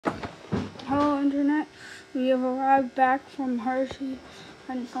internet. We have arrived back from Hershey,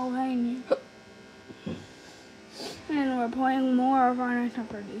 Pennsylvania. And we're playing more of our Nights at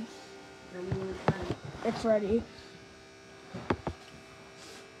Freddy's. It's ready.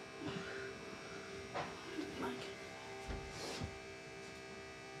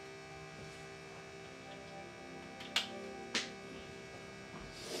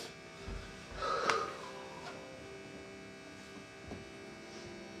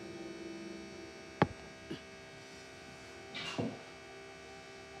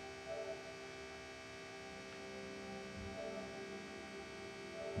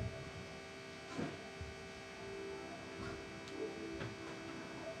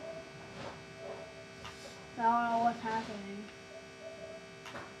 I don't know what's happening.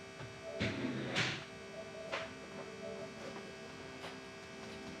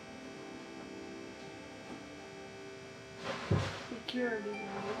 Security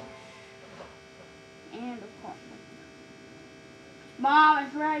and apartment. Mom,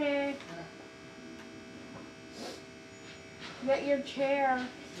 it's ready. Get your chair.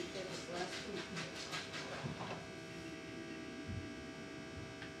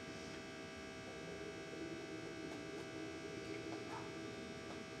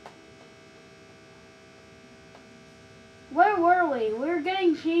 Where were we? We were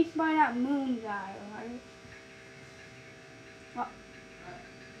getting chased by that moon guy, right? What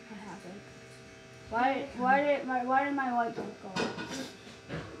happened? Why did my light bulb go off?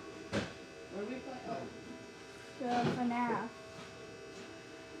 What are we playing? Oh. The FNAF.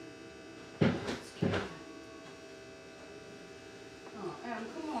 Oh, Em,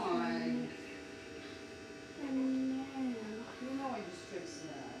 come on. You know I just fixed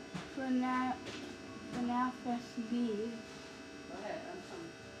that. FNAF SB. Go ahead, I'm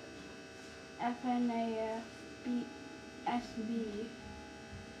coming. FNAF SB.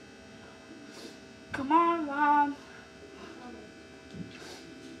 Come on, Mom.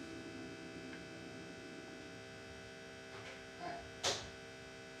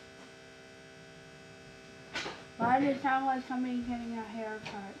 Why does it sound like somebody's getting a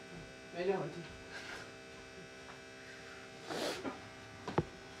haircut? I know.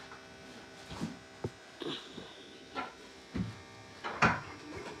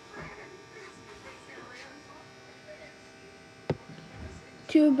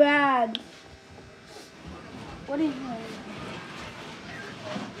 Too bad. What is it?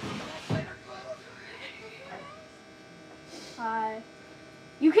 Hi.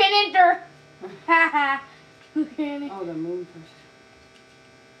 You can't enter! Haha. You can't. Oh, the moon person.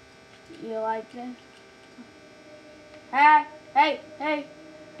 You like this? Hey,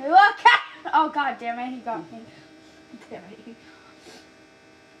 look! Oh, god damn it, he got me. Damn it.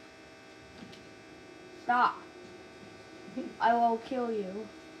 Stop. I will kill you.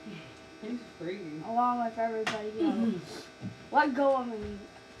 He's free. Along with everybody else. Let go of me.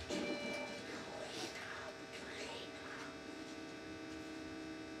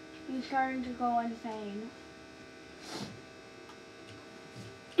 He's starting to go insane.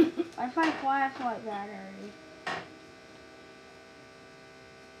 Where's my flashlight battery?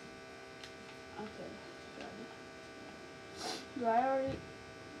 Okay, good. Do I already...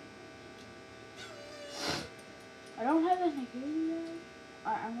 I don't have the security yet.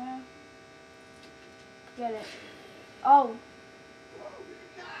 Alright, I'm gonna get it. Oh!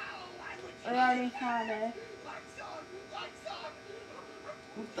 I already had it.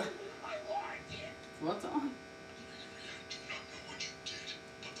 What's on?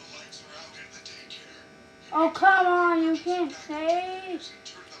 Oh, come on, you can't say.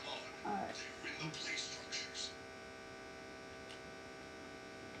 Alright.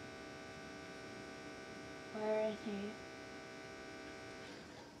 Where is he?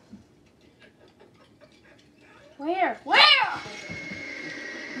 Where?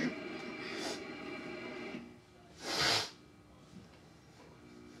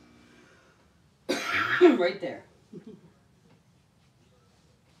 Right there.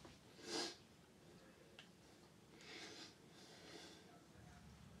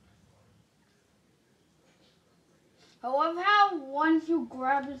 I love how once you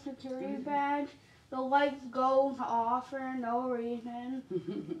grab the security badge, the lights go off for no reason.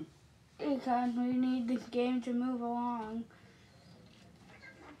 Because we need this game to move along.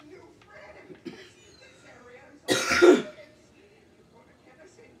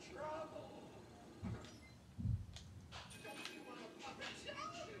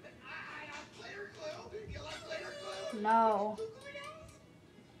 No.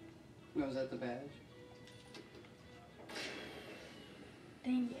 Was that the badge?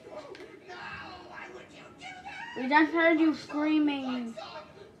 Dang it. We just heard you screaming.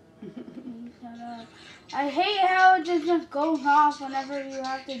 up. I hate how it just goes off whenever you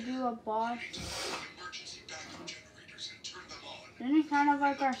have to do a boss. This is kind of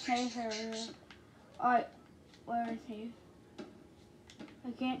like our safe area. Alright, where is he?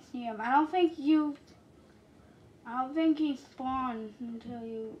 I can't see him. I don't think he spawns until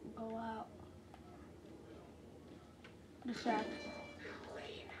you go out. Distract.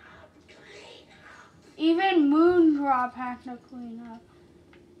 Even Moondrop has to clean up.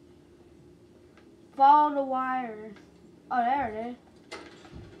 Follow the wires. Oh, there it is.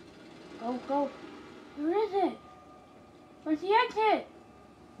 Go, go. Where is it? Where's the exit?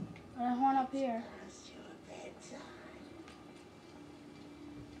 Oh, there's one up here.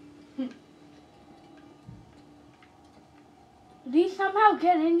 Did he somehow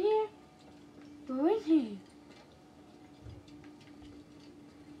get in here? Where is he?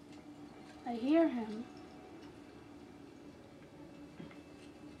 I hear him.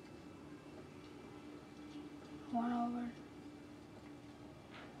 One over.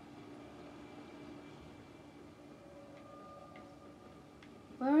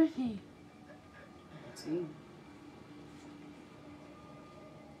 Where is he? Let's see.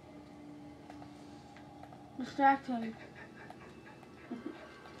 Distract him.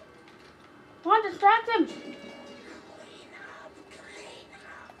 Come on, distract him!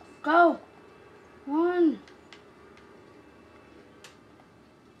 Go! One!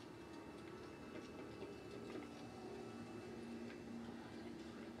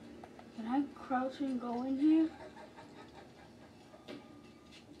 Can I crouch and go in here?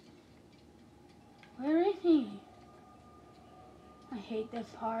 Where is he? I hate this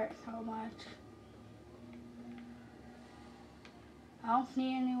part so much. I don't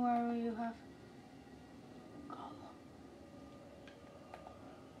see anywhere where you have go.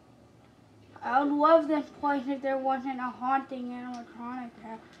 I would love this place if there wasn't a haunting animatronic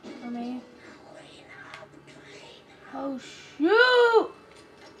for me. Oh shoot!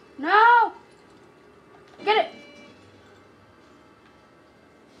 No! Get it!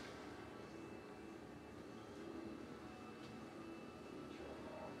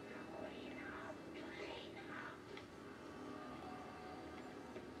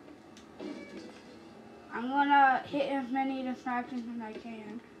 I'm gonna hit as many distractions as I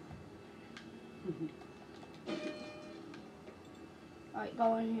can. Alright,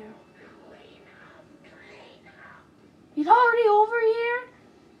 go in here. He's already over here?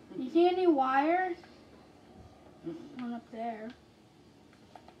 You see any wires? One up there.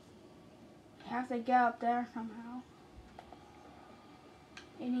 You have to get up there somehow.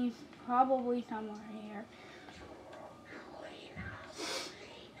 And he's probably somewhere here.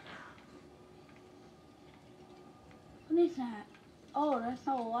 What is that? Oh, that's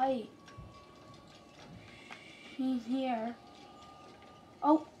no light. He's here.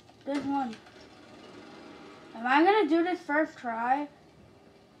 Oh, there's one. Am I gonna do this first try?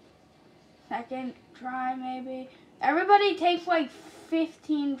 Second try, maybe? Everybody takes like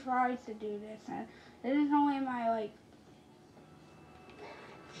 15 tries to do this, and this is only my, like,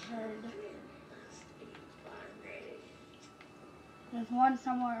 third. There's one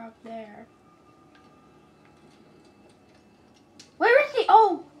somewhere up there. Where is he?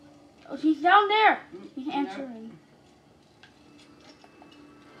 Oh! Oh, he's down there. He's answering.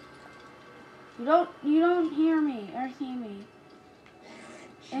 You don't hear me or see me.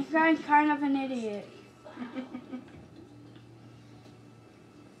 This guy's kind of an idiot.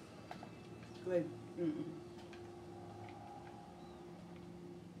 Good.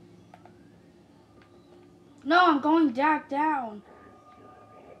 No, I'm going back down.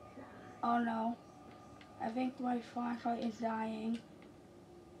 Oh no. I think my flashlight is dying.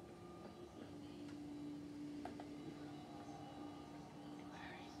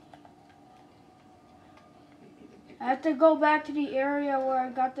 I have to go back to the area where I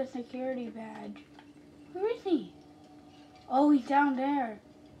got the security badge. Where is he? Oh, he's down there.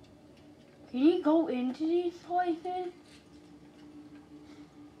 Can you go into these places?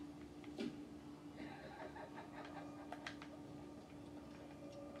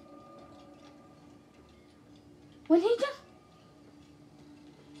 Was he just...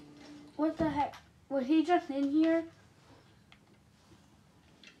 What the heck? Was he just in here?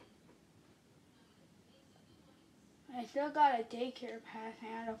 I still got a daycare pass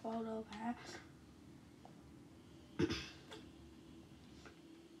and a photo pass.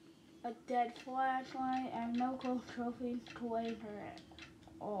 A dead flashlight and no gold trophies to waver at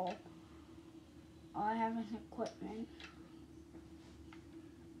all. All I have is equipment.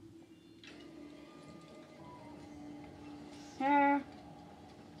 Sir.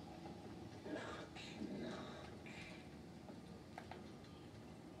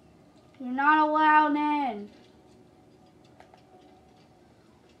 You're not allowed in.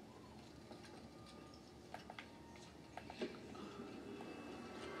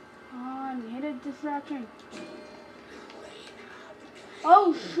 Come on, hit a distraction.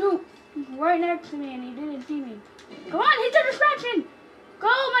 Oh shoot! He's right next to me and he didn't see me. Come on, hit the distraction! Go,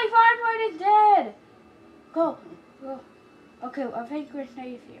 my fireflight is dead! Go, go. Okay, I think we're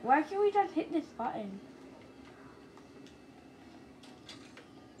safe here. Why can't we just hit this button?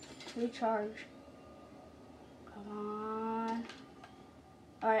 Recharge. Come on.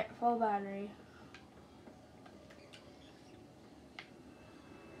 Alright, full battery.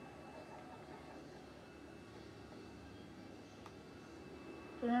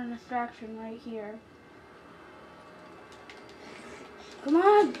 There's a distraction right here. Come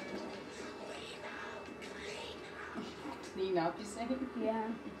on! Clean up, you say? Yeah.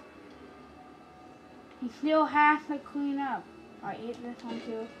 He still has to clean up. Alright, hit this one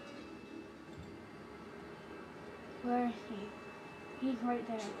too. Where is he? He's right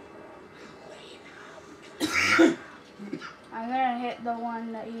there. I'm gonna hit the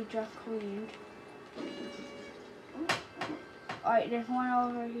one that you just cleaned. Alright, there's one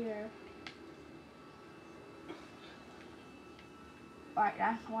over here. Alright,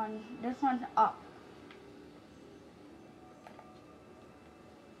 that's one. This one's up.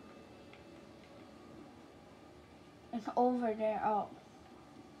 It's over there. Oh.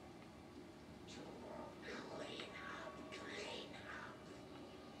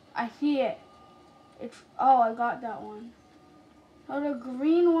 I see it. It's, oh, I got that one. So the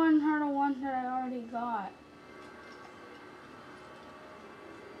green ones are the ones that I already got.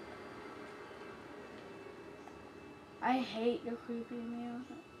 I hate the creepy meals.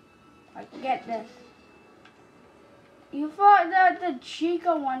 I get this. You thought that the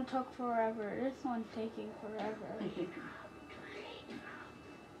Chica one took forever. This one's taking forever.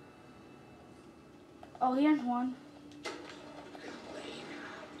 Oh, here's one.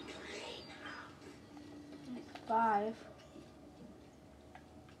 It's 5.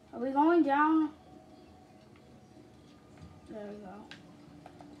 Are we going down? There we go.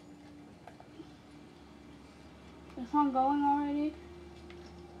 This one going already?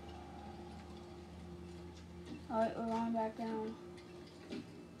 Alright, we're going back down.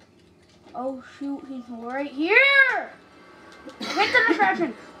 Oh shoot, he's right here! Hit the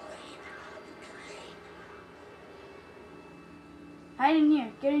distraction! Hide in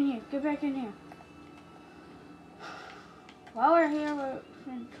here, get in here, get back in here. While we're here, we're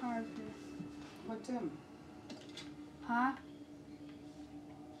in charge of this. What's him? Huh?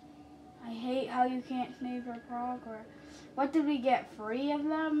 I hate how you can't save your progress. What did we get? 3 of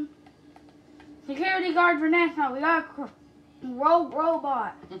them? Security guard for National. We got a rogue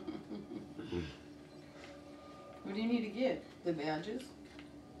robot. What do you need to get? The badges?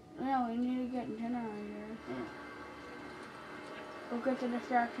 No, we need to get generator. Go get the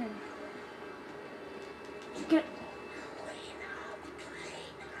distraction. Get.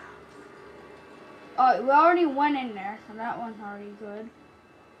 Oh, we already went in there, so that one's already good.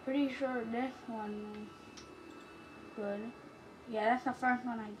 Pretty sure this one was good. Yeah, that's the first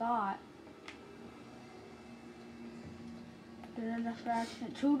one I got. There's a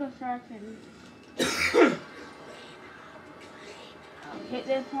distraction. 2 distractions. Hit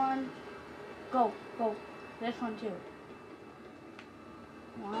this one. Go, go. This one too.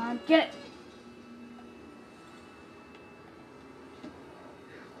 Come on, get it.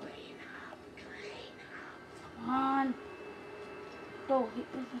 Come on. Go, hit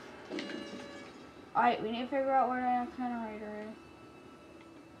this. Alright, we need to figure out where the generator is.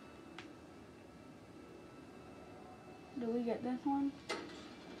 Do we get this one?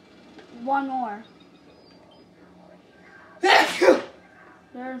 One more.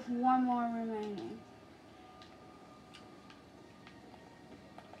 There's one more remaining.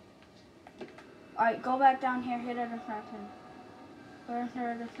 Alright, go back down here, hit a distraction. Where's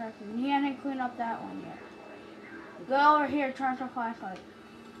the distraction? He hasn't cleaned up that one yet. Go over here, charge the flashlight.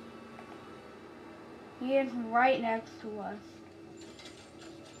 He is right next to us.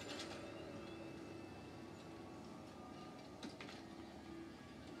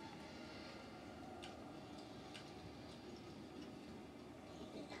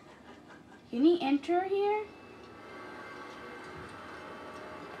 Can he enter here?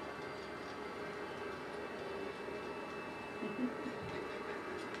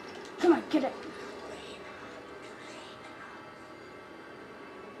 Come on, get it.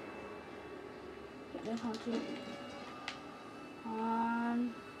 Get this one too.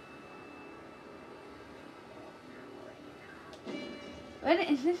 Wait,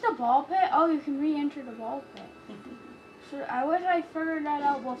 is this the ball pit? Oh, you can re-enter the ball pit. I wish I figured that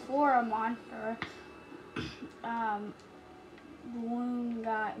out before a monster. Moon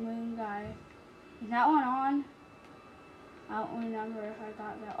guy. Is that one on? I don't remember if I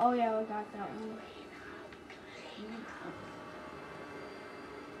got that. Oh yeah, we got that one.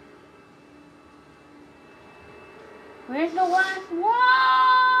 Where's the last one?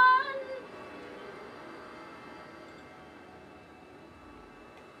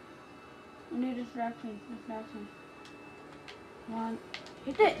 New distraction. One.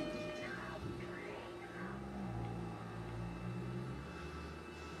 Hit it!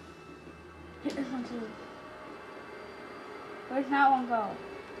 Hit this one too. Where's that one go?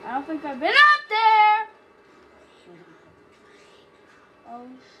 I don't think I've been up there! Oh,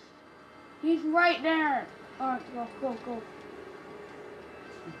 he's right there. Alright, go.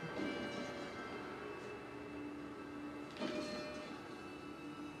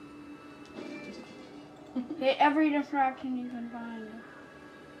 Hit every distraction you can find.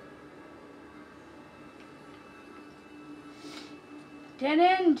 Dead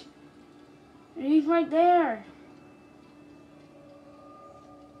end! He's right there.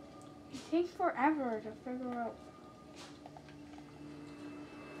 It takes forever to figure out.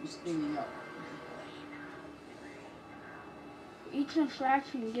 He's cleaning up. Each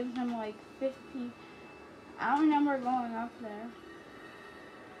distraction gives him like 50. I don't remember going up there.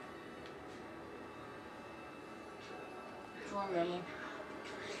 What's wrong, Emily?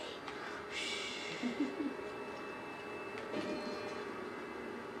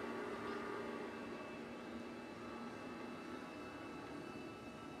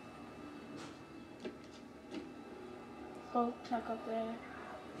 Go check up there.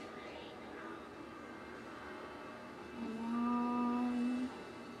 Come on.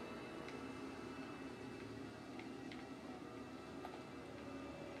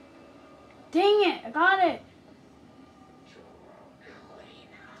 Dang it! I got it!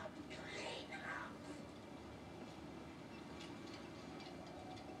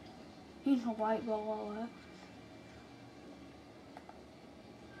 He's a white ball.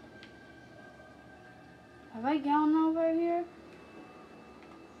 Have I gone over here?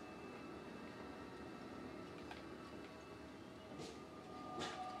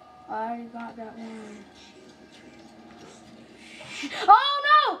 I already got that one. Oh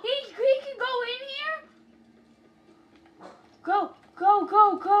no! He can go in here? Go!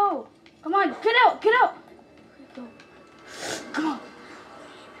 Come on, get out! Go. Come on.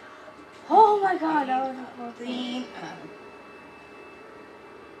 Oh my god, that was a close one.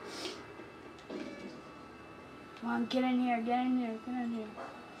 Come on, get in here.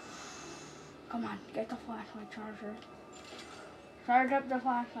 Come on, get the flashlight charger. Charge up the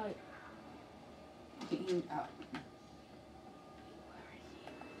flashlight. Clean up.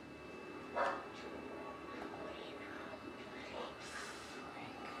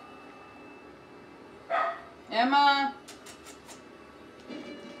 Emma!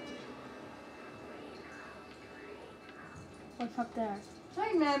 What's up there?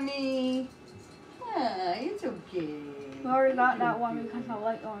 Hi, Mommy. Yeah, it's okay. We already got that one because the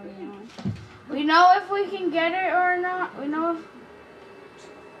light already on. We know if we can get it or not. We know if...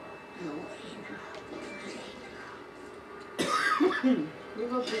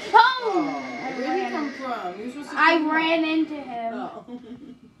 Oh! Where did he come from? You're supposed to I ran into him. Oh.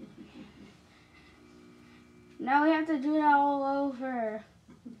 Now we have to do that all over.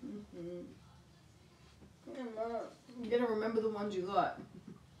 Emma, you gotta remember the ones you got.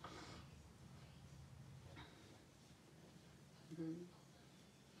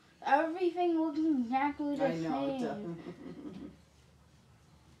 Everything looks exactly the I know, it same. does.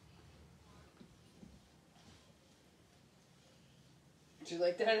 Did you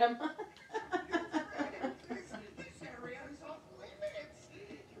like that, Emma? This area's off limits.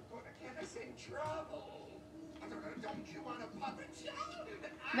 You're gonna get us in trouble. Don't you want to pop and shout?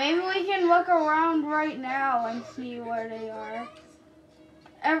 Maybe we can look around right now and see where they are.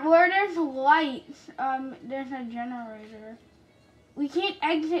 Where there's lights, there's a generator. We can't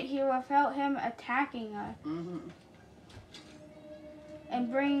exit here without him attacking us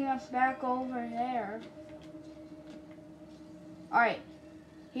and bringing us back over there. Alright,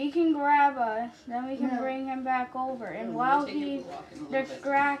 he can grab us, then we can bring him back over. And while he's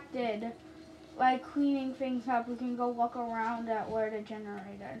distracted, like cleaning things up, we can go look around at where the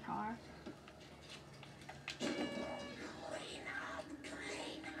generators are.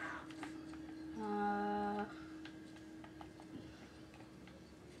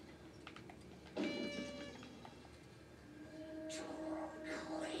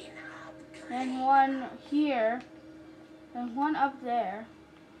 There's one here. There's one up there.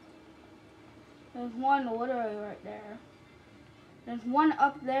 There's one literally right there. There's one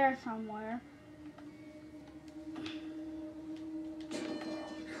up there somewhere.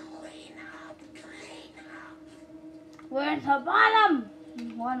 Where's the bottom?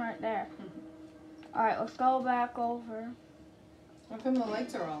 There's one right there. Alright, let's go back over. How come the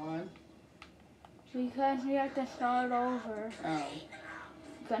lights are all on? Because we have to start over. Oh.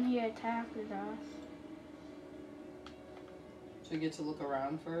 Then he attacked us. So you get to look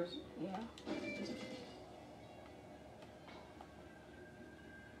around first? Yeah.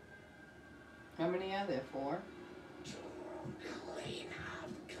 How many are there? 4?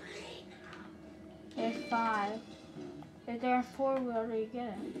 There's 5. If there's 4, we already get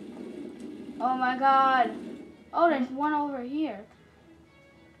it. Oh my god. Oh, there's one over here.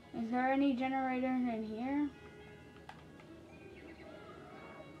 Is there any generators in here?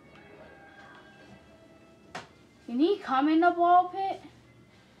 Can he come in the ball pit?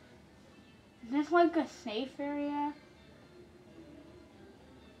 Is this like a safe area?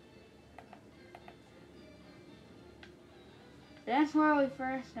 That's where we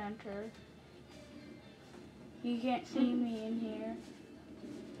first entered. You can't see me in here.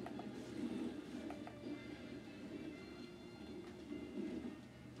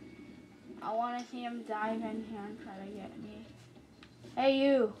 I want to see him dive in here and try to get me. Hey,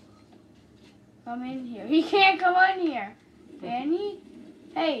 you. Come in here. He can't come in here. Can he?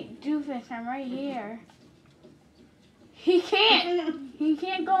 Hey, doofus, I'm right here. He can't. He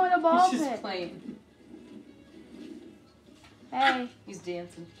can't go in the ball He's just pit. playing. Hey. He's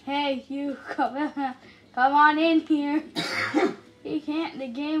dancing. Hey, you. Come on in here. He can't. The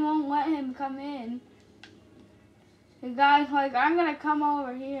game won't let him come in. The guy's like, I'm going to come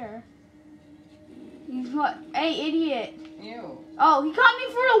over here. He's what? Hey, idiot. Ew. Oh, he caught me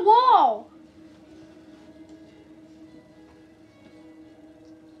for the wall.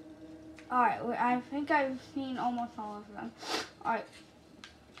 Alright, I think I've seen almost all of them. Alright.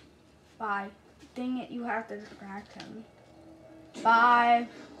 Bye. Dang it, you have to distract him. Bye.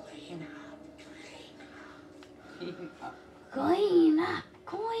 Clean up.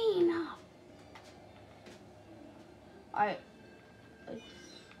 Clean up. Alright. Let's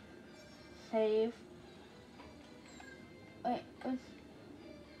save. Wait, let's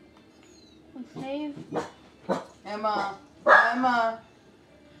save. Emma. Emma.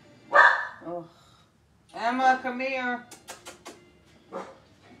 Oh. Emma, come here.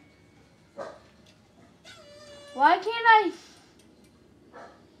 Why can't I?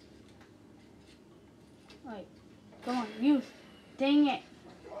 Wait, come on, you. Dang it.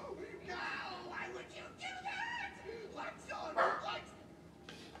 No, why would you do that? Lights on, lights.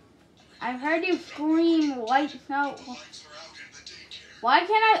 I've heard you scream lights out. Lights are out in the daycare. Why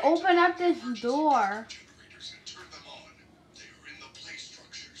can't I open up this door? Generators and turn them on. They are in the play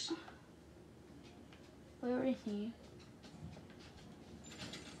structures. Where is he?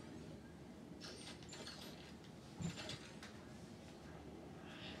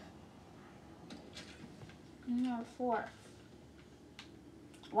 No, 4.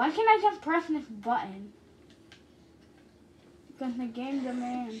 Why can't I just press this button? Because the game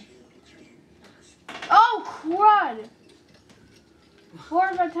demands. Oh, crud!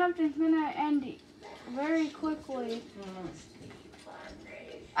 4th attempt is gonna end very quickly.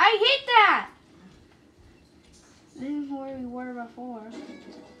 I hit that! This is where we were before.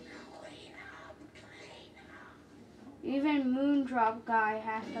 Even Moondrop guy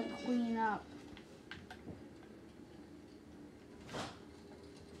has to clean up.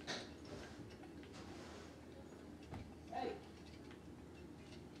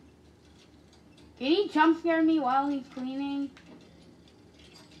 Can he jump scare me while he's cleaning?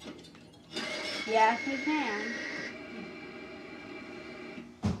 Yes, he can.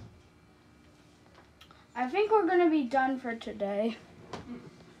 I think we're going to be done for today.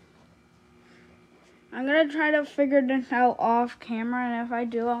 I'm going to try to figure this out off camera, and if I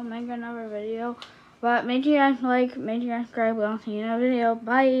do, I'll make another video. But make sure you guys like, make sure you guys subscribe. I'll see you in a video.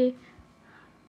 Bye.